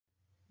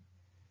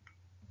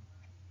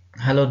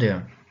Hello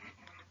there.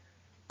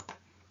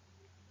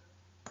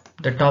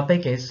 The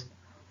topic is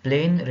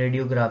plain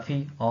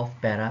radiography of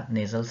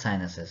paranasal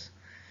sinuses.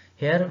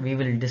 Here we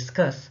will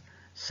discuss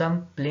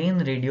some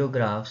plain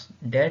radiographs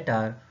that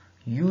are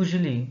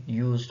usually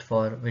used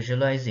for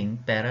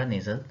visualizing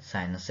paranasal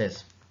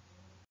sinuses.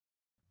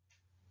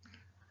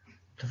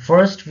 The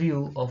first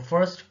view or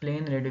first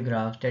plane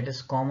radiograph that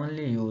is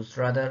commonly used,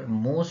 rather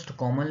most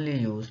commonly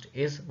used,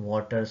 is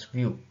Waters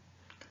view,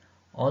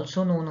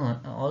 also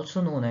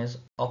known as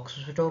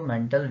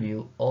occipital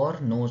view or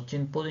nose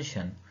chin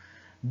position,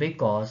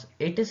 because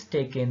it is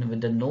taken with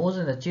the nose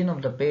and the chin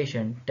of the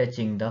patient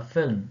touching the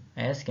film,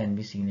 as can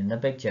be seen in the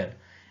picture,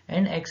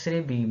 and X-ray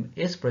beam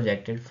is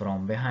projected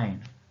from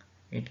behind.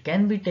 It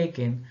can be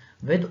taken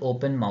with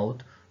open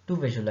mouth to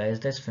visualize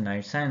the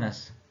sphenoid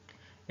sinus.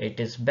 It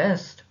is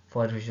best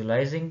for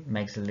visualizing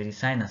maxillary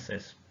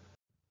sinuses.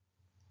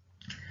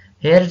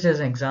 Here is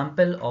an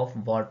example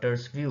of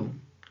Waters view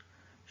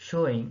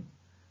showing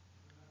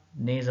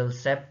nasal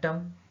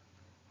septum,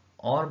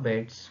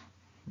 orbits,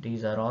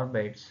 these are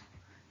orbits,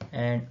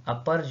 and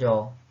upper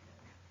jaw,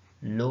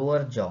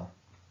 lower jaw.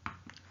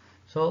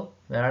 So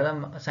where are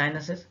the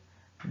sinuses?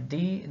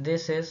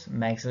 This is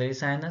maxillary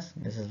sinus,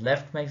 this is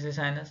left maxillary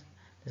sinus,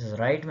 this is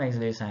right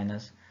maxillary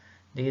sinus.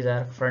 These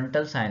are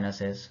frontal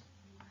sinuses,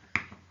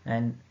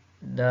 and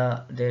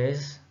there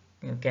is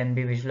can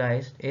be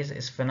visualized is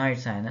sphenoid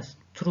sinus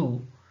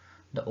through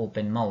the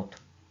open mouth.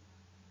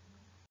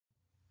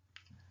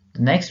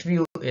 The next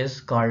view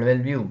is Caldwell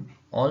view,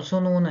 also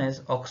known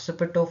as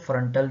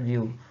occipitofrontal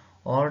view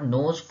or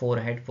nose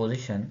forehead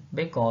position,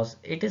 because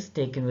it is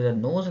taken with the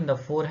nose and the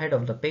forehead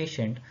of the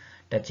patient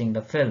touching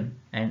the film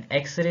and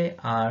X-ray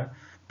are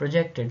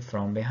projected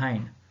from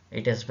behind.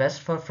 It is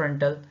best for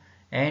frontal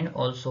and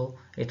also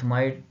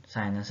ethmoid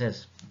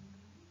sinuses.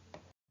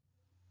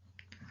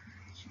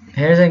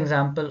 Here is an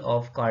example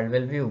of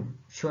Caldwell view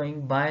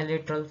showing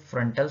bilateral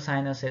frontal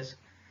sinuses,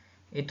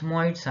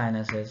 ethmoid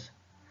sinuses,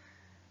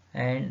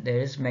 and there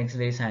is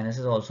maxillary sinus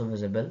is also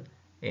visible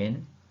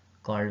in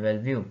Caldwell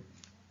view.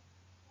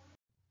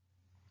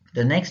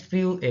 The next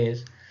view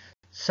is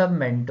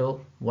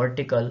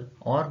submentovertical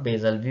or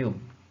basal view.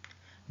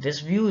 This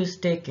view is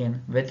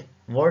taken with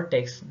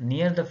vertex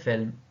near the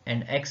film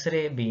and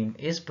X-ray beam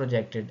is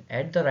projected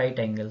at the right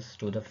angles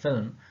to the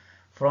film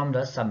from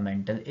the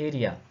submental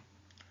area.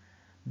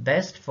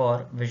 Best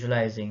for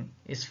visualizing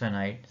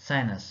sphenoid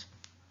sinus.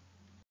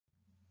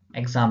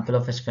 Example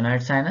of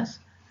sphenoid sinus.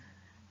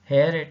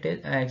 Here it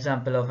is an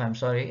example of,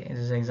 this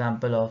is an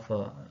example of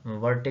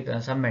vertical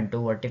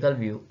submentovertical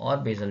view or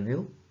basal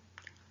view.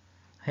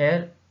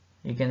 Here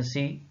you can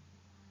see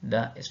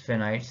the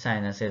sphenoid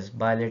sinuses,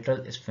 bilateral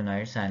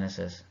sphenoid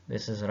sinuses.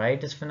 This is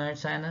right sphenoid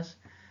sinus,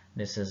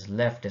 this is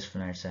left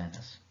sphenoid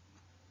sinus.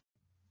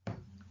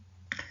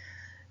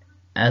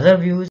 Other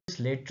view is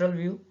lateral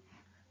view.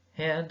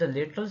 Here the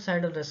lateral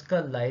side of the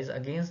skull lies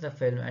against the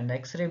film and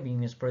X-ray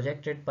beam is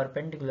projected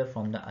perpendicular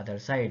from the other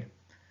side.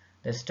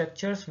 The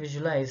structures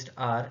visualized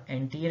are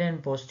anterior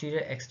and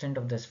posterior extent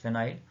of the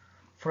sphenoid,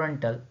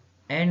 frontal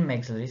and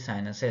maxillary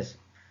sinuses,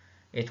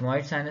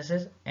 ethmoid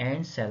sinuses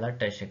and sella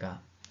turcica.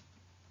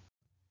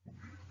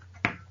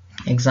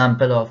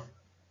 Example of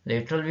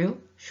lateral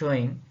view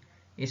showing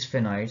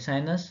sphenoid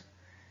sinus,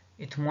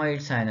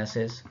 ethmoid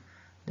sinuses.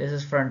 This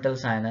is frontal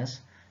sinus,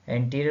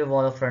 anterior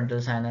wall of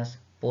frontal sinus,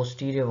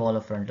 posterior wall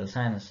of frontal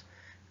sinus.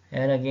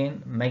 Here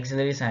again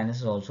maxillary sinus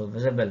is also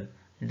visible.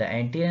 The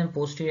anterior and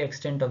posterior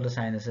extent of the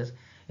sinuses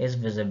is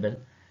visible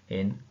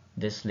in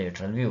this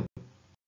lateral view.